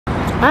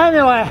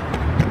Anyway,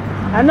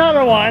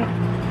 another one.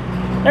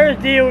 There's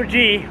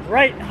Deogy,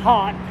 right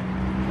hot.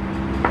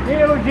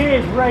 Deogy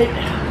is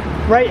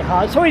right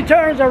hot. So he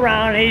turns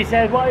around and he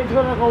says, well, he's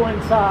gonna go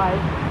inside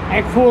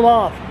and cool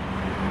off.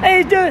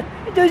 Hey,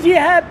 does he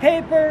have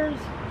papers?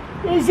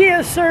 Is he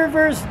a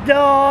server's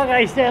dog?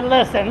 I said,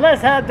 listen,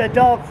 let's have the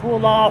dog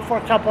cool off for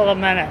a couple of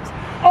minutes.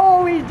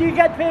 Oh, do you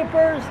get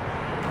papers?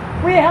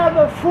 We have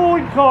a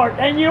food court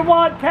and you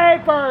want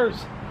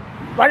papers.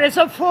 But it's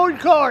a food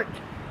court.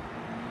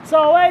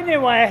 So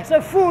anyway, it's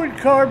a food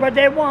court, but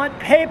they want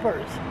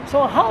papers.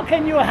 So how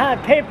can you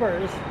have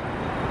papers?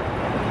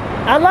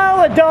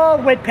 Allow a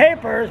dog with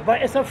papers,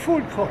 but it's a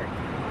food court.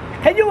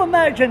 Can you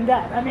imagine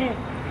that? I mean,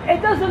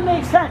 it doesn't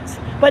make sense.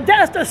 But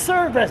that's the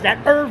service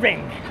that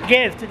Irving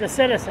gives to the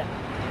citizen.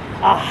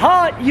 A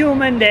hot,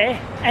 humid day,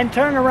 and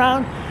turn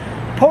around,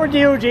 poor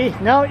Deogy,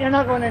 no, you're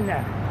not going in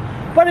there.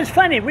 But it's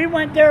funny, we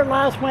went there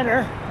last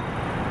winter.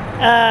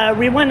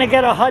 We went to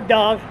get a hot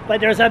dog, but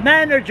there's a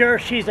manager,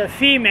 she's a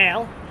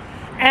female,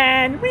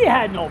 and we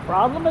had no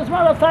problem. As a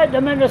matter of fact,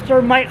 the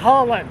minister, Mike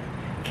Holland,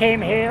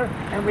 came here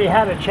and we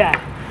had a chat.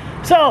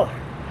 So,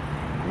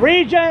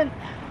 Regent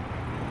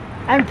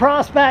and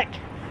Prospect,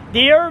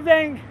 the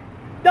Irving,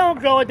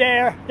 don't go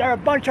there. They're a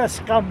bunch of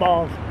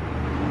scumballs.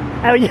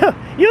 Now,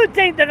 you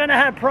think they're gonna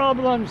have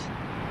problems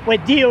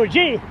with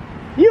Deogy?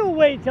 You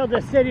wait till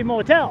the city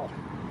motel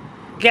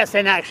gets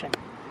in action.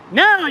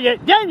 Now,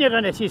 then you're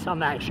gonna see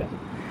some action.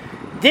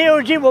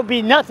 Deogy will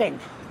be nothing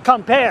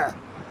compared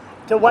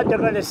to what they're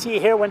gonna see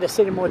here when the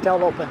city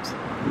motel opens.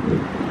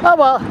 Oh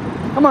well,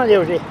 come on,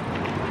 Deogy.